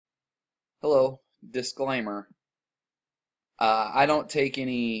Hello, disclaimer. I don't take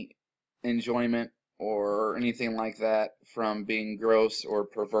any enjoyment or anything like that from being gross or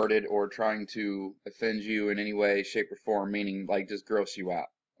perverted or trying to offend you in any way, shape, or form, meaning like just gross you out.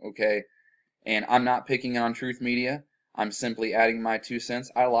 Okay? And I'm not picking on Truth Media. I'm simply adding my 2 cents.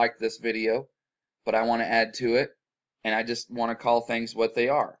 I like this video, but I want to add to it, and I just want to call things what they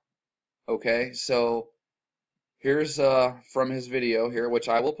are. Okay? So here's from his video here, which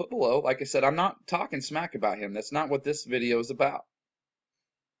I will put below. Like I said, I'm not talking smack about him. That's not what this video is about.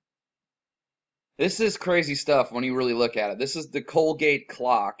 This is crazy stuff when you really look at it. This is the Colgate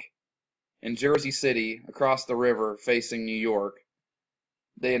clock in Jersey City across the river facing New York,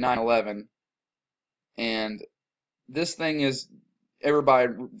 day of 9/11. And this thing is,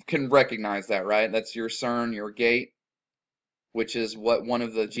 everybody can recognize that, right? That's your CERN, your gate, which is what one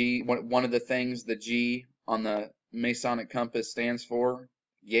of the things the G on the Masonic compass stands for,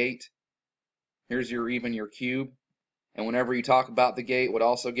 gate. Here's your cube. And whenever you talk about the gate, what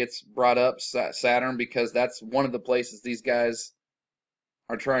also gets brought up, Saturn, because that's one of the places these guys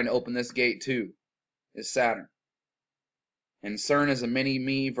are trying to open this gate to, is Saturn. And CERN is a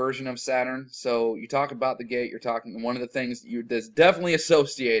mini-me version of Saturn. So you talk about the gate, you're talking, one of the things that's definitely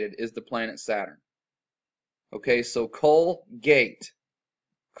associated is the planet Saturn. Okay, so Colgate.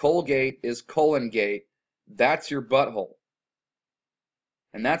 Colgate is colon gate. That's your butthole.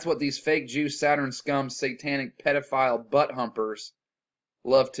 And that's what these fake Jew, Saturn scum, satanic pedophile butt humpers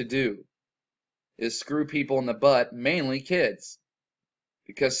love to do, is screw people in the butt, mainly kids.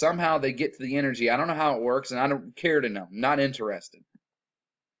 Because somehow they get to the energy. I don't know how it works, and I don't care to know. I'm not interested.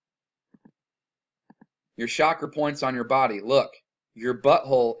 Your chakra points on your body. Look, your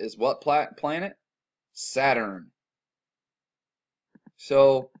butthole is what planet? Saturn.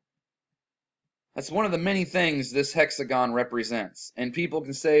 So that's one of the many things this hexagon represents. And people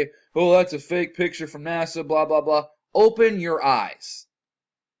can say, oh, that's a fake picture from NASA, blah, blah, blah. Open your eyes.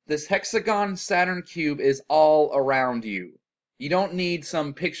 This hexagon Saturn cube is all around you. You don't need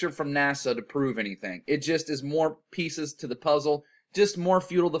some picture from NASA to prove anything. It just is more pieces to the puzzle, just more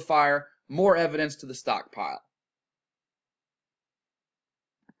fuel to the fire, more evidence to the stockpile.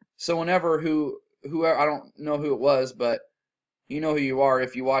 So whenever whoever, I don't know who it was, but you know who you are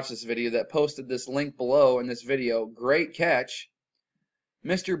if you watch this video, that posted this link below in this video, great catch.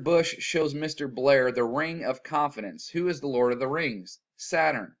 Mr. Bush shows Mr. Blair the Ring of Confidence. Who is the Lord of the Rings?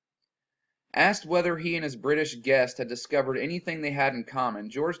 Saturn. Asked whether he and his British guest had discovered anything they had in common,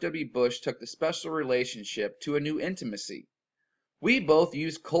 George W. Bush took the special relationship to a new intimacy. We both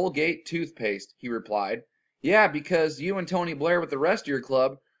use Colgate toothpaste, he replied. Yeah, because you and Tony Blair with the rest of your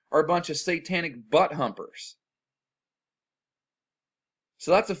club are a bunch of satanic butt humpers.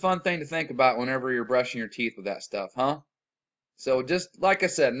 So that's a fun thing to think about whenever you're brushing your teeth with that stuff, huh? So just like I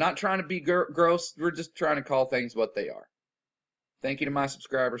said, not trying to be gross, we're just trying to call things what they are. Thank you to my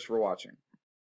subscribers for watching.